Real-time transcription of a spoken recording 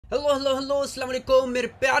Hello hello hello अस्सलाम वालेकुम मेरे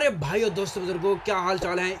प्यारे भाई और दोस्तों बुजुर्गों, क्या हाल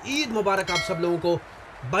चाल है। ईद मुबारक आप सब लोगों को।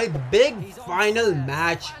 भाई बिग फाइनल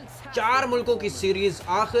मैच, 4 मुल्कों की सीरीज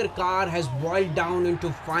आखिरकार has boiled down into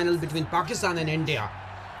final between Pakistan and India.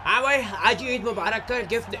 हाँ भाई, आज ईद मुबारक का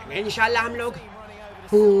गिफ्ट देंगे इंशाल्लाह हम लोग।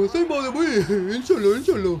 सही बात है भाई, इंशाल्लाह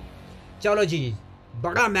इंशाल्लाह। चलो जी,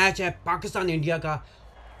 बड़ा मैच है पाकिस्तान इंडिया का।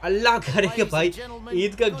 अल्लाह करे कि भाई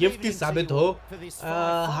ईद का गिफ्ट ही साबित हो।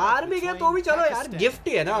 हार भी गया तो भी चलो यार, गिफ्ट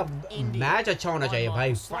ही है ना। मैच अच्छा होना चाहिए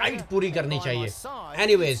भाई, फाइट पूरी करनी चाहिए।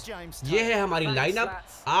 एनीवेज, ये है हमारी लाइनअप।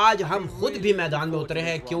 आज हम खुद भी मैदान में उतरे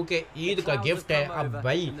हैं क्योंकि ईद का गिफ्ट है। अब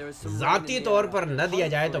भाई जाती तौर पर न दिया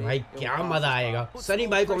जाए तो भाई क्या मजा आएगा। सनी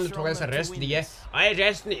भाई को हमने थोड़ा सा रेस्ट दिया है। अरे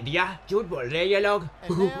रेस्ट नहीं दिया, झूठ बोल रहे हैं ये लोग।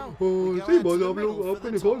 सही बात है, आप लोग आपको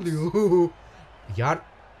निकाल दिया यार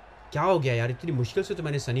क्या हो गया यार, इतनी मुश्किल से तो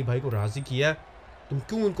मैंने सनी भाई को राजी किया, तुम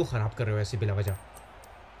क्यों उनको खराब कर रहे हो ऐसे बिला वजह।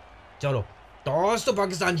 चलो टॉस तो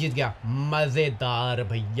पाकिस्तान जीत गया, मजेदार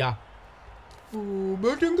भैया।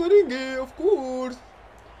 बैटिंग करेंगे ऑफ कोर्स।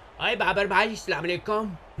 अरे बाबर भाई अस्सलाम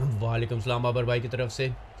वालेकुम। वालेकुम सलाम बाबर भाई की तरफ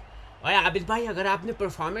से। अरे आबिद भाई, अगर आपने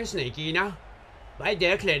परफॉर्मेंस नहीं की ना भाई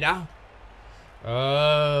देख लेना।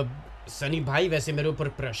 सनी भाई वैसे मेरे ऊपर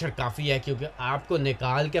प्रेशर काफ़ी है क्योंकि आपको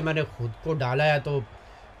निकाल के मैंने खुद को डाला है, तो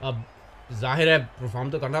अब जाहिर है परफॉर्म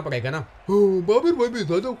तो करना पड़ेगा ना। बाबर भाई भी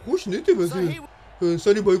ज्यादा खुश नहीं थे वैसे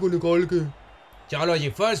सनी भाई को निकाल के। चलो जी,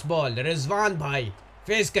 फर्स्ट बॉल रिजवान भाई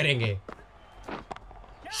फेस करेंगे।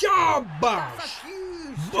 शाबाश,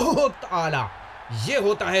 बहुत आला। ये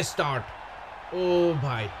होता है स्टार्ट। ओ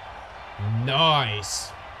भाई नाइस।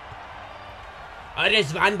 और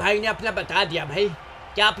रिजवान भाई ने अपना बता दिया भाई,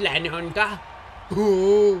 क्या प्लान है उनका।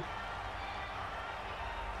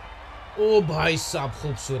 ओ भाई साहब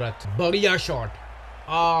खूबसूरत, बढ़िया शॉट।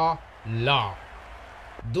 आला।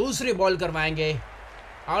 दूसरी बॉल करवाएंगे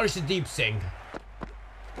अर्शदीप सिंह,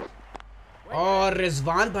 और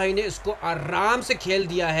रिजवान भाई ने इसको आराम से खेल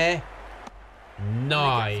दिया है।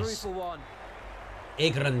 नाइस,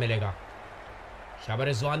 1 रन मिलेगा। शाबाश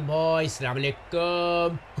रिजवान भाई, अस्सलाम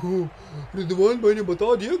वालेकुम। रिजवान भाई ने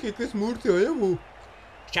बता दिया कि किस मूड से आया वो।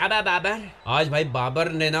 शाबाश बाबर। आज भाई बाबर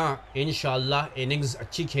ने ना इंशाल्लाह इनिंग्स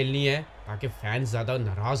अच्छी खेलनी है ताकि फैंस ज़्यादा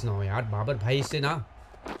नाराज़ ना हो यार। बाबर भाई से ना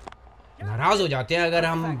नाराज़ हो जाते हैं अगर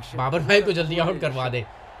हम बाबर भाई को जल्दी आउट करवा दें।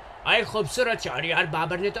 अरे खूबसूरत शॉट यार,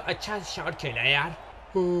 बाबर ने तो अच्छा शॉट खेला है यार।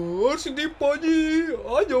 अर्शदीप पाजी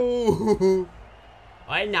आ जाओ।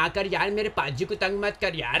 अरे ना कर यार, मेरे पाजी को तंग मत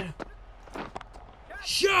कर यार।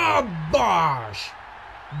 शाबाश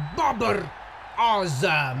बाबर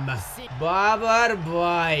आजम। बाबर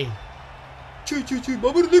भाई छी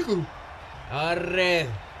बाबर देखो। अरे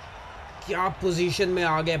क्या पोजीशन में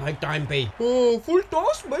आ गए भाई टाइम पे ही। फुल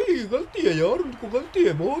टॉस भाई, गलती है यार, उनको गलती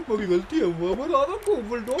है, बहुत बड़ी गलती है। बाबर आजम को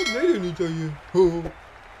फुल टॉस नहीं लेनी चाहिए।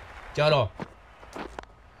 चलो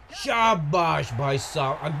शाबाश भाई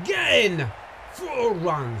साहब, अगेन 4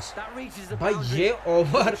 रन्स। भाई ये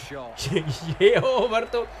ओवर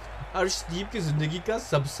तो अर्शदीप की जिंदगी का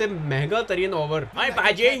सबसे महंगा तरीन ओवर।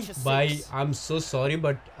 पाजी भाई I am so sorry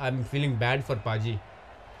but I am feeling bad for पाजी।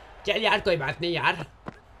 चल यार कोई बात नहीं यार।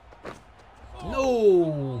 No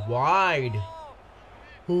wide.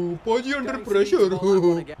 पाजी अंडर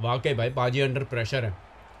प्रेशर। वाकई भाई पाजी अंडर प्रेशर है।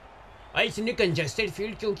 भाई इसने कंजेस्टेड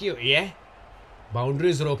फील्ड क्यों की हुई है?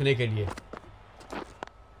 बाउंड्रीज रोकने के लिए।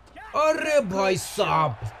 अरे भाई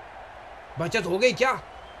साहब, बचत हो गई क्या?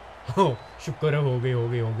 शुक्र है, हो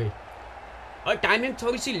गई। और टाइमिंग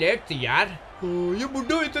थोड़ी सी लेट थी यार। ये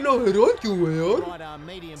बुड्ढा इतना हैरान क्यों है यार?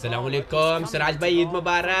 अस्सलाम वालेकुम सिराज भाई, ईद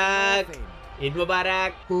मुबारक। ईद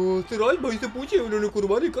मुबारक। सिराज भाई से पूछिए, उन्होंने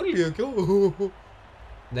कुर्बानी कर लिया क्या?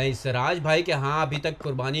 नहीं सिराज भाई के हाँ अभी तक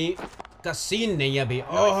कुर्बानी का सीन नहीं है अभी।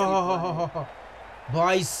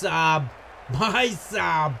 भाई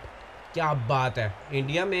साहब क्या बात है।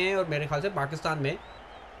 इंडिया में और मेरे ख्याल से पाकिस्तान में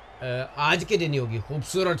आज के दिन ही होगी।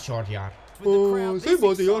 खूबसूरत शॉट यार। सही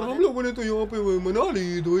बात है यार, हम लोगों ने तो यहाँ पे मना ली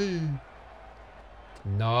ईद भाई।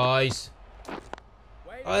 नाइस।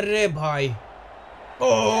 अरे भाई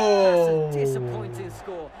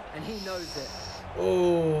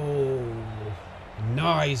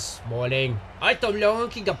नाइस बॉलिंग। और तुम लोगों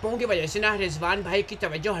की गप्पों की वजह से ना रिजवान भाई की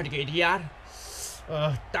तवज्जो हट गई थी यार।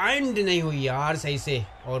 टाइम्ड नहीं हुई यार सही से,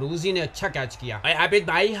 और उसी ने अच्छा कैच किया। अरे आबिद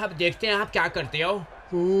भाई, अब देखते हैं आप क्या करते हो।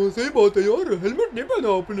 सही बात है यार, हेलमेट नहीं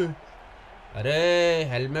पहना आपने। अरे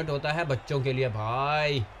हेलमेट होता है बच्चों के लिए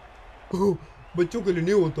भाई। बच्चों के लिए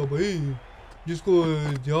नहीं होता भाई, जिसको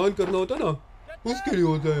ध्यान करना होता ना उसके लिए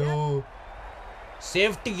होता है।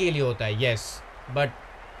 सेफ्टी के लिए होता है, यस बट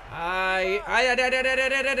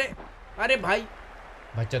अरे भाई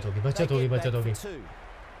बचत होगी।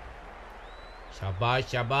 शाबाश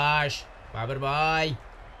शाबाश बाबर भाई।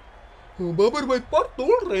 बाबर भाई पर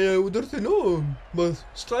तोड़ रहे हैं उधर से ना, बस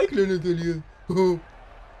स्ट्राइक लेने के लिए।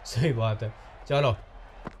 सही बात है। चलो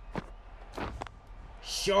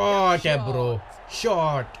शॉट है ब्रो,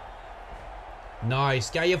 शॉट नाइस।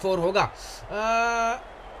 क्या ये 4 होगा?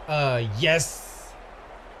 यस।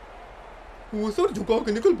 वो सर झुका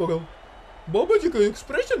के निकल पड़ा। बाबा जी का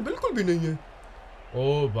एक्सप्रेशन बिल्कुल भी नहीं है।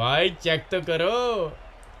 ओ भाई चेक तो करो।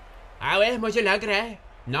 आवे मुझे लग रहा है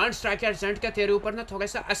नॉन स्ट्राइकर एजेंट का तेरे ऊपर ना थोड़ा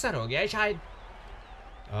सा असर हो गया है शायद,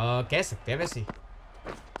 कह सकते हैं वैसे।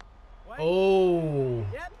 Oh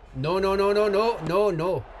no no no no no no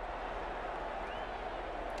no,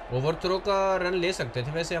 over throw का रन ले सकते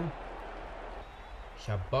थे वैसे हम।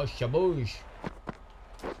 शाबाश शाबाश।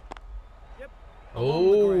 ओ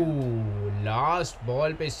लास्ट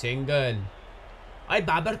बॉल पे सिंगल। अरे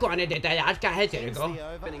बाबर को आने देता है यार, क्या है तेरे को?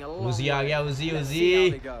 उजी आ गया, उजी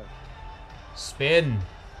उजी स्पिन।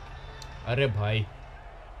 अरे भाई,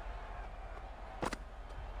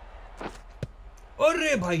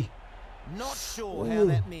 अरे भाई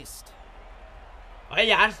अरे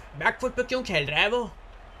यार बैक फुट पे क्यों खेल रहा है वो?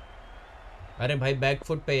 अरे भाई बैक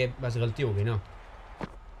फुट पे बस गलती हो गई ना।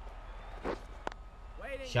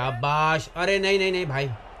 शाबाश। अरे नहीं नहीं नहीं भाई,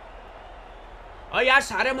 और यार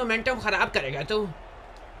सारे मोमेंटम खराब करेगा तू।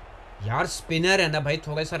 यार स्पिनर है ना भाई,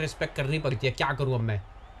 थोड़ा सा रिस्पेक्ट करनी पड़ती है, क्या करूं अब मैं।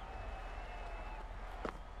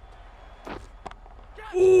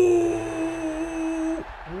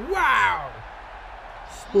 वाओ।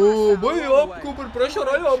 ओ भाई आपके ऊपर प्रेशर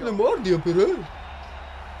आया, आपने मार दिया फिर है?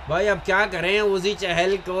 भाई अब क्या करें, उसी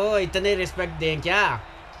चहल को इतने रिस्पेक्ट दें क्या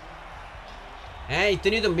है?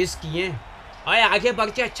 इतनी तो मिस किए। और आगे बढ़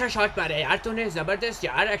के अच्छा शॉट मारा यार तूने, जबरदस्त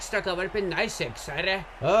यार, एक्स्ट्रा कवर पे नाइस सिक्सर है।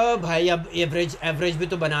 ओ भाई अब एवरेज एवरेज भी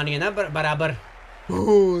तो बनानी है ना बराबर।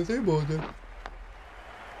 सही बात है।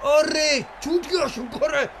 अरे छूट गया,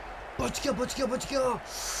 शुक्र है, बच गया बच गया बच गया।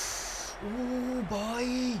 ओ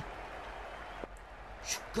भाई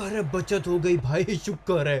शुक्र है बचत हो गई भाई,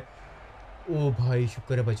 शुक्र है। ओ भाई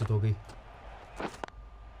शुक्र है बचत हो गई।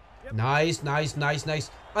 Nice nice nice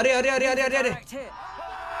nice. अरे अरे अरे अरे अरे अरे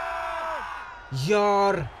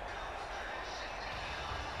यार,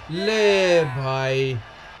 ले भाई।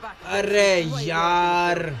 अरे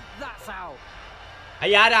यार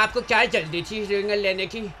यार आपको क्या जल्दी थी सिंगल लेने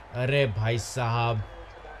की? अरे भाई साहब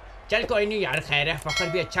चल कोई नहीं यार, खैर है, फखर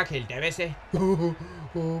भी अच्छा खेलता है वैसे।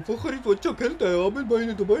 फखर ही तो अच्छा खेलता है, आबिद भाई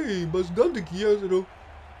ने तो भाई बस गंद किया सिर्फ।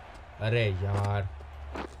 अरे यार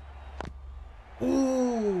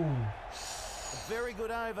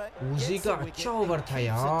उसी का अच्छा ओवर था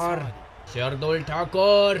यार। शार्दुल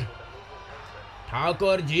ठाकुर,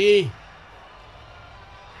 ठाकुर जी।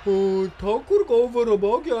 ठाकुर का ओवर अब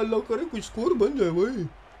आ गया, अल्लाह करे कुछ स्कोर बन जाए भाई।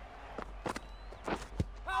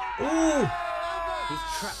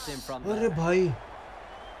 अरे भाई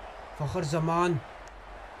फखर जमान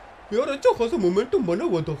यार अच्छा खासा मोमेंटम बना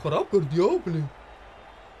हुआ था, खराब कर दिया आपने।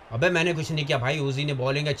 अबे मैंने कुछ नहीं किया भाई, उसी ने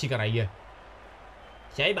बॉलिंग अच्छी कराई है।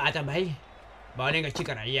 सही बात है भाई, बॉलिंग अच्छी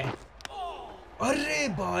कराई है। अरे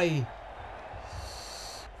भाई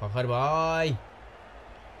फखर भाई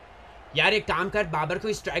यार एक काम कर, बाबर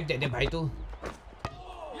को स्ट्राइक दे दे भाई तू।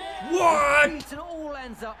 What?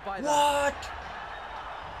 What?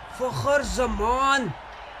 फखर जमान,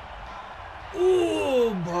 ओ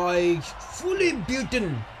भाई फुली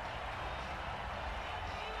बीटन।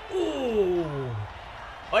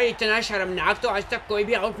 और इतना शर्मनाक तो आज तक कोई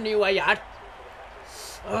भी आउट नहीं हुआ यार।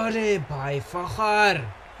 अरे भाई फखर।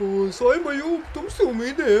 साइम अयूब तुमसे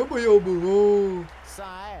उम्मीदें हैं भाई अब।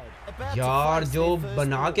 यार जो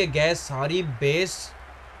बना के गए सारी बेस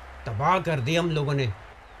तबाह कर दी हम लोगों ने।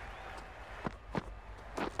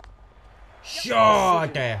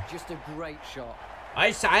 शॉट है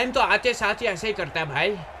भाई, साइम तो आते साथ ही ऐसे ही करता है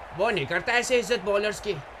भाई, वो नहीं करता ऐसे इज्जत बॉलर्स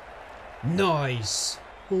की। नाइस।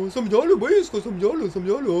 समझा लो भाई इसको, समझा लो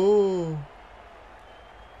समझा लो।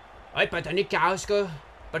 भाई पता नहीं क्या उसको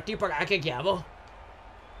पट्टी पका के गया वो।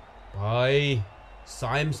 भाई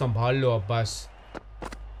साइम संभाल लो अब बस।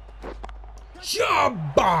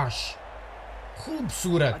 शाबाश,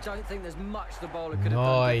 खूबसूरत।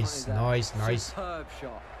 Nice nice nice.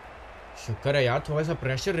 शुक्र है यार थोड़ा सा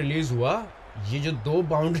प्रेशर रिलीज हुआ, ये जो 2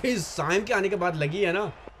 बाउंड्रीज साइम के आने के बाद लगी है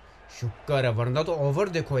ना, शुक्र है, वरना तो ओवर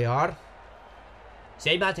देखो यार।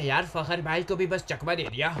 सही बात है यार, फखर भाई को भी बस चकमा दे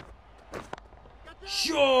दिया।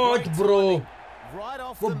 शॉट ब्रो,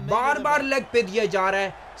 वो बार बार लेग पे दिया जा रहा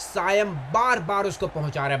है, साइम बार बार उसको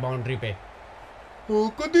पहुंचा रहा है बाउंड्री पे।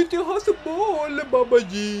 कदी इतिहास बोल बाबा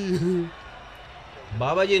जी।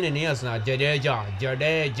 बाबा जी ने नहीं हंसना, जडेजा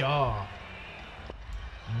जडेजा।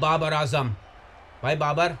 बाबर आजम भाई,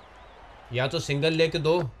 बाबर या तो सिंगल लेके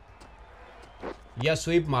दो या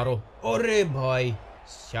स्वीप मारो। अरे भाई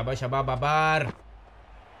शाबाश शाबाश बाबर,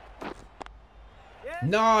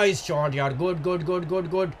 नाइस शॉट यार, good good good good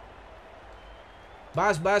good.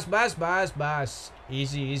 बस बस बस बस बस,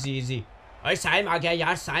 इजी इजी इजी। अरे साइम आ गया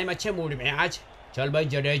यार, साइम अच्छे मूड में आज। चल भाई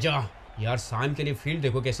जडेजा यार, साइम के लिए फील्ड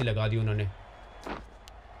देखो कैसी लगा दी उन्होंने।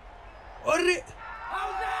 अरे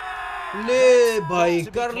ले भाई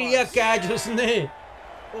कर लिया कैच उसने।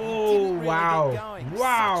 Oh wow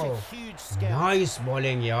wow, nice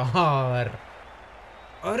bowling यार।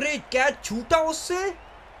 अरे कैच छूटा उससे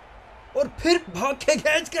और फिर भाग के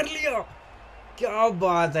कैच कर लिया। क्या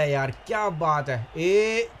बात है यार, क्या बात है।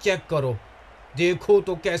 ए चेक करो, देखो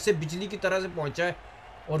तो कैसे बिजली की तरह से पहुंचा है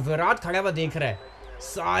और विराट खड़ा हुआ देख रहा है।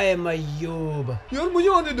 साइम अय्यूब यार मुझे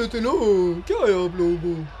आने देते ना, क्या है आप लोगों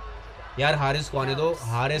को। यार हारिस को आने दो,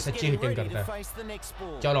 हारिस अच्छी हिटिंग करता है।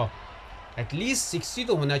 चलो एटलीस्ट 60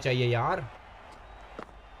 तो होना चाहिए यार।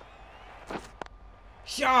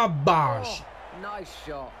 शाबाश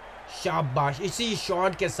शाबाश, इसी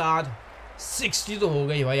शॉट के साथ 60 तो हो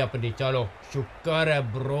गई भाई अपनी। चलो शुक्र है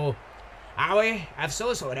ब्रो। भाई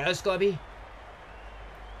अफसोस हो रहा है उसको अभी।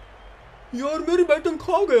 यार मेरी बैटिंग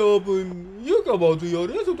खा गए आप, ये क्या बात हुई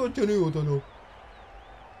यार, ऐसा तो अच्छा नहीं होता ना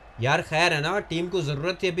यार। खैर है ना, टीम को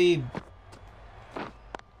जरूरत थी अभी।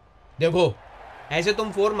 देखो ऐसे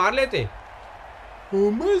तुम 4 मार लेते।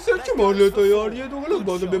 मैं सच मार लेता यार, ये तो गलत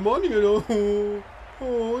बात है, बेमानी है ना।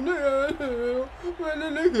 नहीं मैंने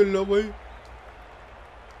नहीं खेलना भाई।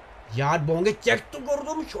 यार बोंगे चेक तो करो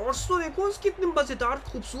तुम, शॉट्स तो देखो उसकी कितनी मजेदार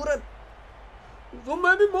खूबसूरत। तो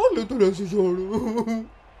मैं भी मार लेता ना ऐसे शॉट।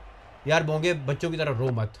 यार बोंगे बच्चों की तरह रो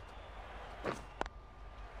मत।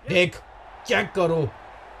 देख चेक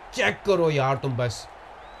करो यार तुम बस।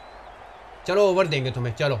 चलो ओवर देंगे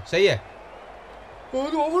तुम्हें, चलो सही है। तो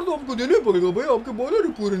ओवर तो आपको देना पड़ेगा भाई, आपके बॉलर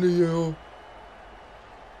ही पूरे नहीं है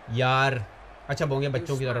यार। अच्छा बोंगे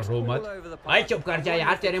बच्चों की तरह रो मत। भाई चुप कर जा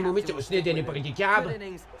यार, तेरे मुंह में चूसने देनी पड़ेगी क्या अब।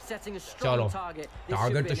 चलो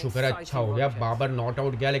टारगेट तो शुक्र है अच्छा हो गया। बाबर नॉट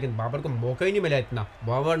आउट गया, लेकिन बाबर को मौका ही नहीं मिला इतना।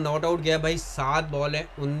 बाबर नॉट आउट गया भाई। 7 बॉल है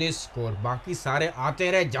 19 स्कोर, बाकी सारे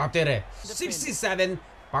आते रहे जाते रहे। 67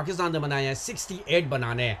 पाकिस्तान ने बनाए हैं, 68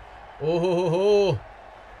 बनाने हैं। ओहो हो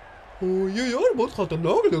ये यार बहुत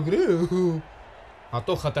खतरनाक लग रहे हैं। हाँ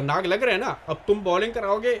तो खतरनाक लग रहे हैं ना। अब तुम बॉलिंग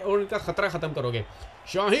कराओगे और उनका खतरा खत्म करोगे।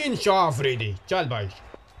 शाहीन शाह अफरीदी, चल भाई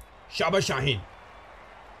शाबाश शाहीन,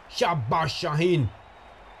 शाबाश शाहीन।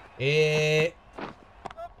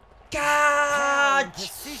 कैच।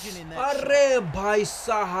 अरे भाई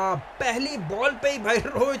साहब पहली बॉल पे ही भाई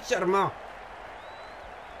रोहित शर्मा।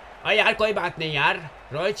 अरे यार कोई बात नहीं यार,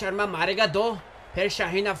 रोहित शर्मा मारेगा 2, फिर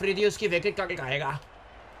शाहीन अफरीदी उसकी विकेट का खाएगा।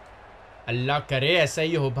 अल्लाह करे ऐसा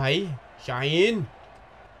ही हो भाई। शाहीन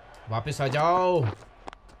वापस आ जाओ।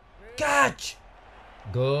 Catch,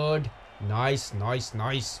 good, nice nice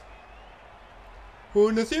nice.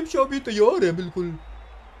 Naseem Shah भी तैयार है बिल्कुल।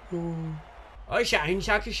 और शाहीन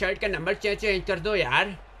शाह की शर्ट का नंबर चेंज कर दो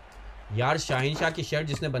यार। यार शाहीन शाह की शर्ट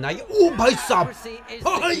जिसने बनाई है, ओ भाई साहब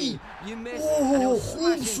भाई, ओह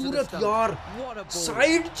खूबसूरत यार।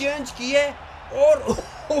 साइड चेंज की है और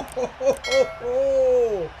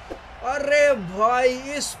अरे भाई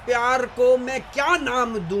इस प्यार को मैं क्या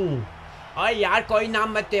नाम दूं। अरे यार कोई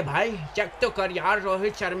नाम मत दे भाई, चेक तो कर यार।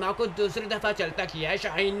 रोहित शर्मा को दूसरी दफा चलता किया है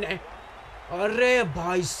शाहीन ने। अरे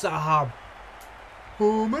भाई साहब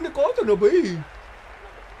मैंने कहा था ना भाई,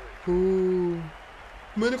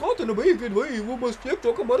 मैंने कहा था ना भाई कि भाई वो बस एक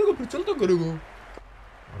चौका मारेगा फिर चलता करेगा।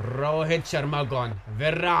 रोहित शर्मा गॉन,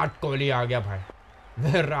 विराट कोहली आ गया भाई,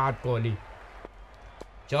 विराट कोहली।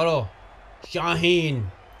 चलो शाहीन,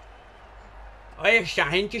 अरे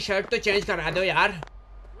शाहीन की शर्ट तो चेंज करा दो यार।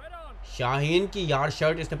 शाहीन की यार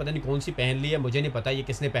शर्ट इसने पता नहीं कौन सी पहन ली है, मुझे नहीं पता ये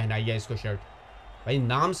किसने पहनाई है इसको शर्ट। भाई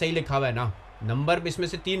नाम सही लिखा हुआ है ना, नंबर भी इसमें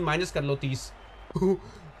से 3 माइनस कर लो 30।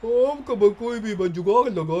 आपका कोई भी जुगाड़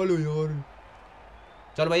लगा लो यार।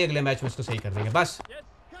 चलो भाई अगले मैच में इसको सही कर देंगे बस।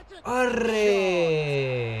 अरे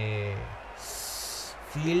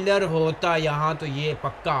फील्डर होता यहाँ तो ये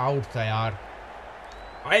पक्का आउट था यार।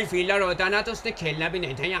 भाई फील्डर होता ना तो उसने खेलना भी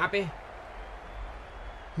नहीं था यहाँ पे।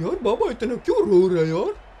 यार बाबा इतना क्यों रो रहा है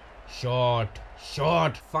यार। शॉट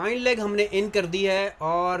शॉट, फाइन लेग हमने इन कर दी है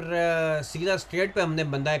और सीधा स्ट्रेट पे हमने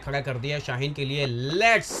बंदा खड़ा कर दिया शाहीन के लिए।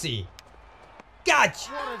 Let's see, catch,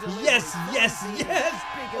 yes yes yes.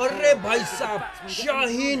 अरे भाई साहब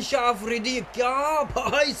शाहीन शाह अफरीदी, क्या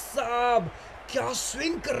भाई साहब क्या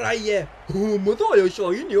स्विंग कर रही है। मजा आया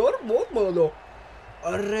शाहीन यार, बहुत मजा।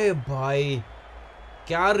 अरे भाई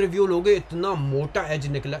क्या रिव्यू लोगे, इतना मोटा एज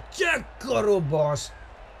निकला। चेक करो बॉस।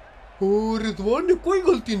 रिजवान ने कोई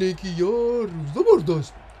गलती नहीं की यार,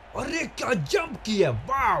 जबरदस्त। अरे क्या जंप किया,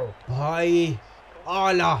 वाव भाई,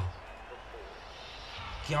 आला।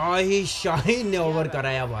 क्या ही शाहीन ने ओवर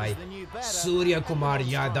कराया भाई, सूर्य कुमार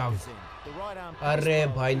यादव। अरे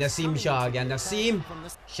भाई नसीम शाह आ गया, नसीम।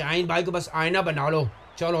 शाहीन भाई को बस आईना बना लो,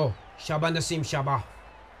 चलो शाबा नसीम शाबा।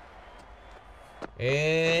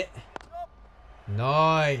 ए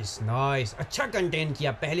नाइस नाइस, अच्छा कंटेन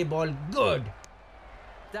किया, पहली बॉल गुड।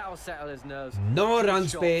 9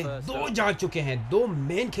 रन्स पे 2 जा चुके हैं, 2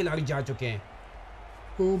 मेन खिलाड़ी जा चुके हैं।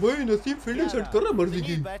 ओ भाई नसीम फील्डिंग सेट कर रहा मर्जी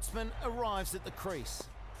की।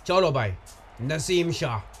 चलो भाई Naseem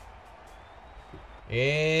Shah,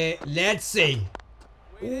 let's see.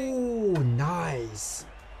 Oh nice,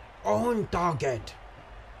 on target,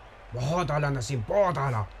 बहुत आला नसीम, बहुत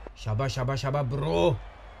आला, शाबा शाबा शाबा ब्रो।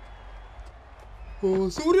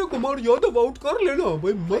 सूर्य कुमार यादव आउट कर लेना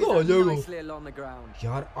भाई, मजा आ जाएगा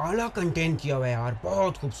यार। आला कंटेन किया हुआ है यार,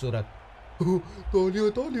 बहुत खूबसूरत। तालियां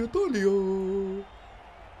तालियां तालियां।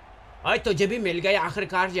 आज तुझे भी मिल गया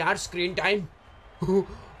आखिरकार यार स्क्रीन टाइम।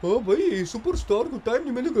 हाँ भाई, सुपरस्टार को टाइम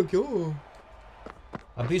नहीं मिलेगा क्या?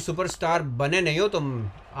 अभी सुपरस्टार बने नहीं हो तुम,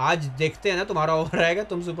 आज देखते हैं ना तुम्हारा ओवर आएगा,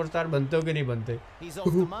 तुम सुपरस्टार बनते हो कि नहीं बनते।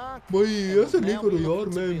 भाई ऐसे नहीं करो यार,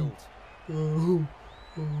 मैं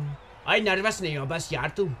आई नर्वस नहीं हो बस यार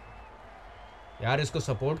तू, यार इसको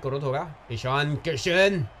सपोर्ट करो थोड़ा। ईशान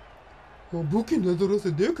किशन भूखी नजरों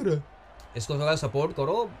से देख रहा है, इसको थोड़ा सपोर्ट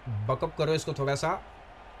करो, बकअप करो इसको थोड़ा सा।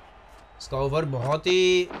 इसका ओवर बहुत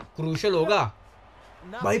ही क्रूशल होगा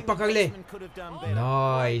भाई, पकड़ ले,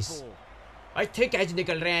 नाइस। अच्छे कैच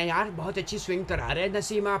निकल रहे हैं यार, बहुत अच्छी स्विंग करा रहे हैं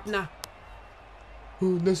नसीमा अपना।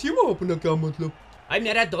 नसीमा अपना क्या मतलब? अरे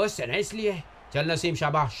मेरा दोस्त है ना इसलिए। चल नसीम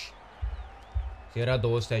शाबाश, तेरा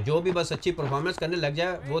दोस्त है, जो भी बस अच्छी परफॉर्मेंस करने लग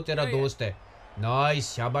जाए वो तेरा दोस्त है।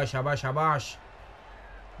 नाइस, शाबाश शाबाश शाबाश।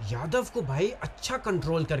 यादव को भाई अच्छा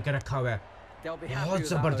कंट्रोल करके रखा हुआ है, बहुत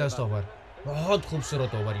जबरदस्त ओवर, बहुत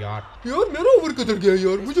खूबसूरत ओवर यार। यार मेरा ओवर किधर गया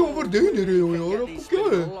यार, मुझे ओवर दे ही नहीं रहे हो यार, आपको क्या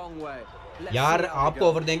है? यार आपको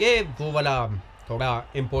ओवर देंगे वो वाला, थोड़ा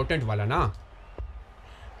इम्पोर्टेंट वाला ना।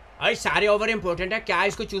 अरे सारे ओवर इम्पोर्टेंट है क्या,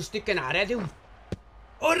 इसको चूस्टिक किनारे दूं?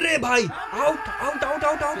 अरे भाई out out out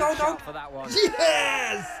out out out out,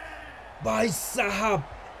 yes भाई साहब,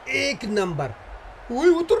 एक नंबर। ओए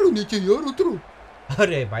उतरो नीचे यार, उतरो।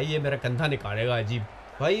 अरे भाई ये मेरा कंधा निकालेगा अजीब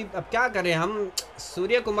भाई, अब क्या करें हम,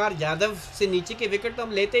 सूर्य कुमार यादव से नीचे के विकेट तो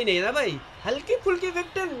हम लेते ही नहीं ना भाई, हल्की फुल्की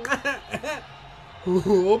विकेट।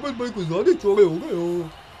 आबिद भाई कुछ ज्यादा चौड़े हो गए हो।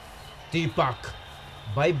 दीपक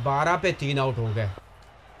भाई 12 पे 3 आउट हो गए,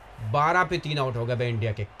 12 पे 3 आउट हो गए भाई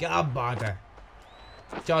इंडिया के, क्या बात है।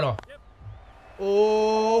 चलो,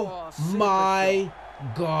 oh my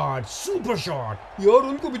God, super shot यार,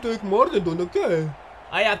 उनको भी तो एक मार दे दो ना, क्या है?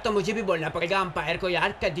 अरे अब तो मुझे भी बोलना पड़ेगा अंपायर को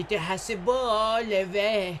यार, कदी ते हंस बोल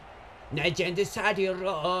वे नहीं चेंज सारी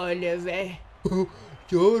रोल वे।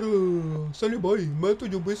 यार सनी भाई, मैं तो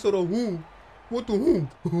जो बेसरा हूँ वो तो हूँ,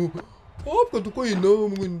 आपका तो कोई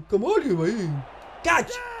नाम कमाल है भाई।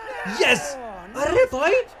 Catch, yes. अरे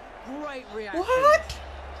भाई व्हाट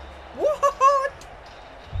व्हाट,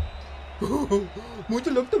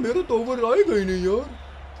 मुझे लगता मेरा तो ओवर आएगा ही नहीं यार।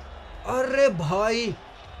 अरे भाई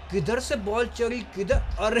किधर से बॉल चली किधर,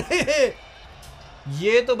 अरे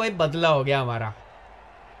ये तो भाई बदला हो गया हमारा,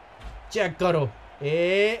 चेक करो।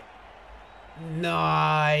 ए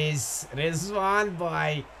नाइस रिजवान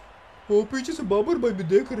भाई, वो पीछे से बाबर भाई भी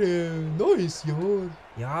देख रहे हैं, नाइस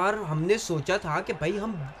यार। यार हमने सोचा था कि भाई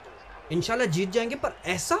हम इंशाल्लाह जीत जाएंगे, पर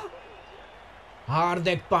ऐसा।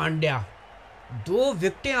 हार्दिक पांड्या 2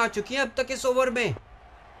 विकेटें आ चुकी हैं अब तक इस ओवर में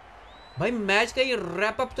भाई, मैच कहीं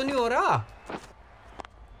रैप अप तो नहीं हो रहा।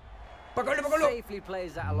 पकड़ लो पकड़ लो,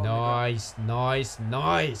 नाइस नाइस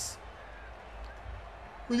नाइस।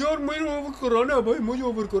 यार मुझे ओवर कराना है भाई, मुझे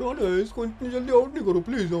ओवर कराना है, इसको इतनी जल्दी आउट नहीं करो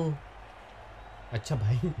प्लीज। अच्छा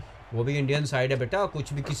भाई वो भी इंडियन साइड है बेटा,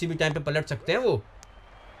 कुछ भी किसी भी टाइम पे पलट सकते हैं वो।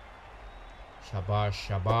 शाबाश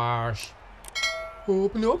शाबाश,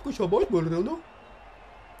 अपने आप को शाबाश बोल रहे हो ना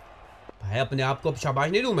भाई, अपने आप को अब शाबाश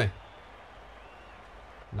नहीं दूं मैं।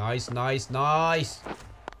 Nice nice nice,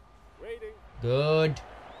 good.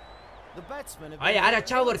 अरे यार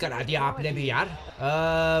अच्छा ओवर करा दिया आपने भी यार।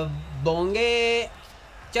 बोंगे,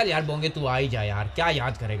 चल यार बोंगे तू आ ही जा यार, क्या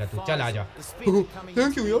याद करेगा तू, चल आ जा।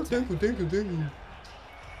 थैंक यू यार, thank you thank you thank you.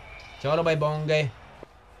 चलो भाई बोंगे,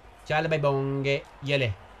 चल भाई बोंगे, ये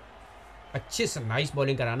ले, अच्छे से नाइस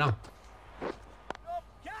बॉलिंग कराना।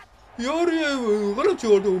 यार ये गलत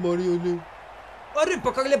शॉट है हमारी ने। अरे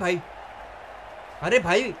पकड़ ले भाई, अरे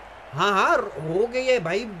भाई हाँ हाँ हो गई है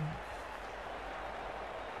भाई,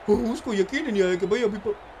 उसको यकीन ही नहीं आया कि भाई अभी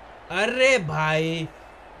अरे भाई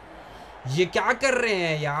ये क्या कर रहे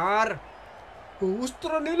हैं यार। उस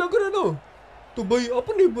तरह नहीं लग रहा ना, तो भाई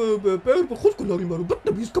अपने पैर पर खुद को लारी मारो।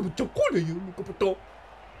 बदतमीज का बच्चा कौन है ये, मुझको बताओ।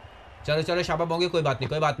 चलो चलो शाबाश बोंगे, कोई बात नहीं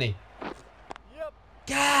कोई बात नहीं।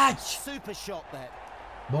 कैच।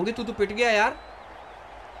 बोंगे तू तो पिट गया यार।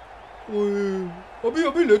 अभी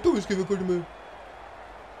अभी लेता हूँ इसकी विकेट में।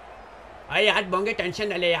 अरे यार बोंगे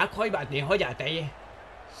टेंशन न ले यार, कोई बात नहीं, हो जाता है ये।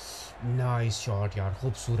 नाइस शॉट यार,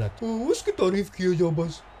 खूबसूरत। उसकी तारीफ किए जाओ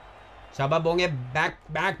बस। शाबाश बोंगे, बैक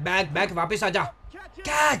बैक बैक बैक, वापस आजा।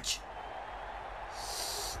 कैच।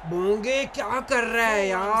 बोंगे क्या कर रहा है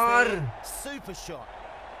यार,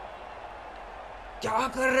 क्या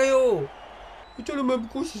कर रहे हो? चलो मैं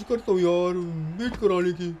कोशिश करता हूँ यार बीट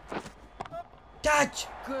कराने की। कैच।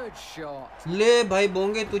 ले भाई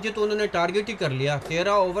बोंगे, तुझे तो उन्होंने टारगेट ही कर लिया।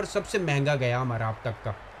 13 ओवर सबसे महंगा गया हमारा अब तक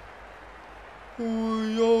का।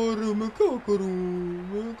 यार मैं क्या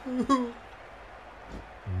करूं?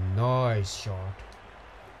 Nice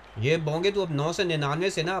shot. ये बोंगे तू अब 9 से 99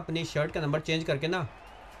 से ना अपनी शर्ट का नंबर चेंज करके ना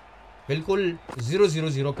बिल्कुल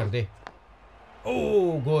 0-0-0 कर दे।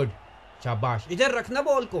 ओह गुड, शाबाश। इधर रखना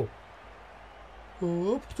बॉल को।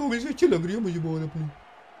 अब थोड़ी सी अच्छी लग रही है मुझे बॉल अपनी।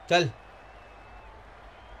 चल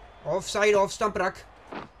ऑफ साइड ऑफ स्टंप रख।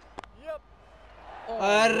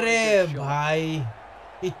 अरे भाई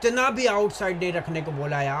इतना भी आउटसाइड नहीं रखने को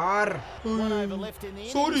बोला यार।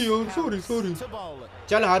 सॉरी यार, सॉरी सॉरी।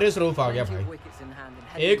 चल हारिस रऊफ आ गया भाई।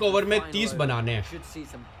 1 ओवर में 30 बनाने हैं।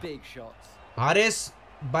 हारिस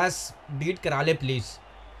बस बीट करा ले प्लीज,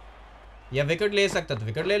 या विकेट ले सकता तो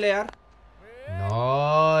विकेट ले ले यार।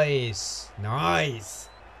 Nice nice.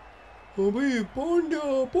 ओ भाई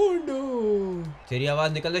पांड्या पांड्या। तेरी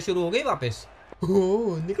आवाज निकलना शुरू हो गई वापस।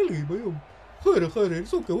 हाँ निकल गई भाई। अब खैर खैर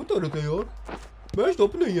इट्स ओके, होता रहता है यार, मैच तो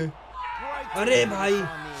अपना ही है। अरे भाई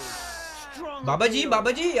बाबा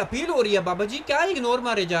जी अपील हो रही है। बाबा जी क्या इग्नोर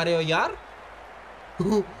मारे जा रहे हो यार?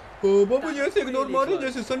 बाबा जी ऐसे इग्नोर मारे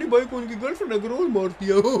जैसे सनी भाई को उनकी गर्लफ्रेंड इग्नोर मारती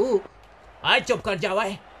है। आज चुप कर जा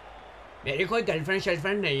भाई, मेरी कोई गर्लफ्रेंड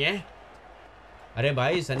शर्लफ्रेंड नहीं है। अरे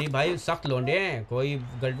भाई सनी भाई सख्त लौंडे हैं, कोई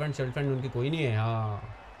गर्लफ्रेंड शर्लफ्रेंड उनकी कोई नहीं है। हाँ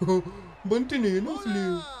बनती नहीं है ना इसलिए।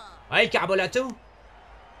 भाई क्या बोला तू?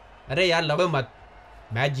 अरे यार लड़ो मत,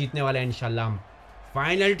 मैच जीतने वाला है इंशाल्लाह। हम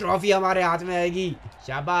फाइनल ट्रॉफी हमारे हाथ में आएगी।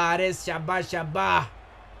 शाबाश हारिस, शाबाश शाबाश।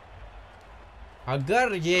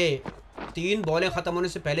 अगर ये 3 बॉलें खत्म होने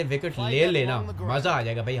से पहले विकेट ले लेना मजा आ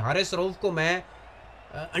जाएगा भाई। हारिस रऊफ को मैं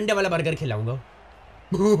अंडे वाला बर्गर खिलाऊंगा।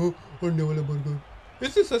 अंडे वाला बर्गर,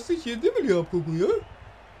 इससे सस्ती चीज नहीं मिली आपको कोई है?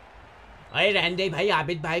 अरे रहने दे भाई,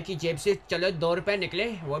 आबिद भाई की जेब से चलो 2 रुपए निकले,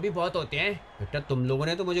 वो भी बहुत होते हैं। बेटा तुम लोगों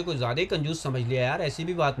ने तो मुझे कुछ ज्यादा ही कंजूस समझ लिया यार, ऐसी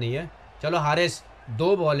भी बात नहीं है। चलो हारिस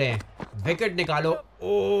 2 बॉलें हैं, विकेट निकालो। ओ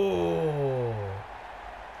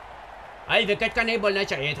भाई विकेट का नहीं बोलना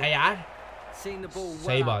चाहिए था यार।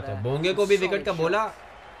 सही बात है, बोंगे को भी विकेट का बोला।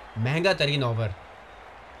 महंगा तरीन ओवर।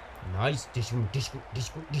 नाइस।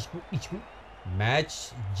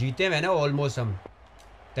 मैच जीते हुए ना ऑलमोस्ट हम,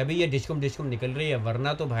 तभी ये डिस्कुम निकल रही है,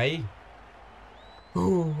 वरना तो भाई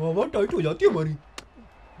हवा टाइट हो जाती है हमारी।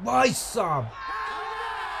 भाई साहब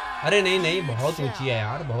अरे नहीं बहुत ऊंची है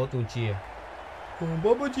यार, बहुत ऊंची है।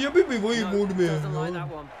 बाबा जी अभी भी वही मूड में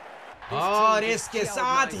है। और इसके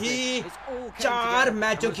साथ ही 4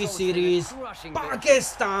 मैचों की सीरीज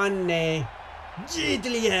पाकिस्तान ने जीत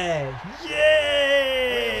ली है।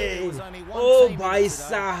 ये ओ भाई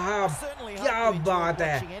साहब क्या बात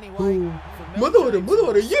है। मजा आ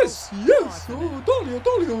रहा। यस यस,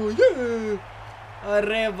 तालियां ये।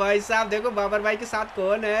 अरे भाई साहब देखो बाबर भाई के साथ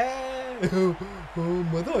कौन है।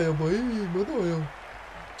 मजा आया भाई, मजा आया।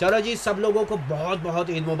 चलो जी सब लोगों को बहुत बहुत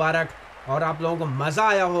ईद मुबारक। और आप लोगों को मज़ा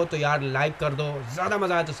आया हो तो यार लाइक कर दो, ज़्यादा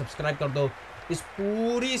मज़ा आया तो सब्सक्राइब कर दो। इस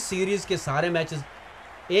पूरी सीरीज़ के सारे मैचेस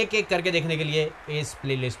एक एक करके देखने के लिए इस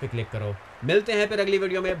प्लेलिस्ट पे क्लिक करो। मिलते हैं फिर अगली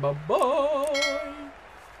वीडियो में। बाय।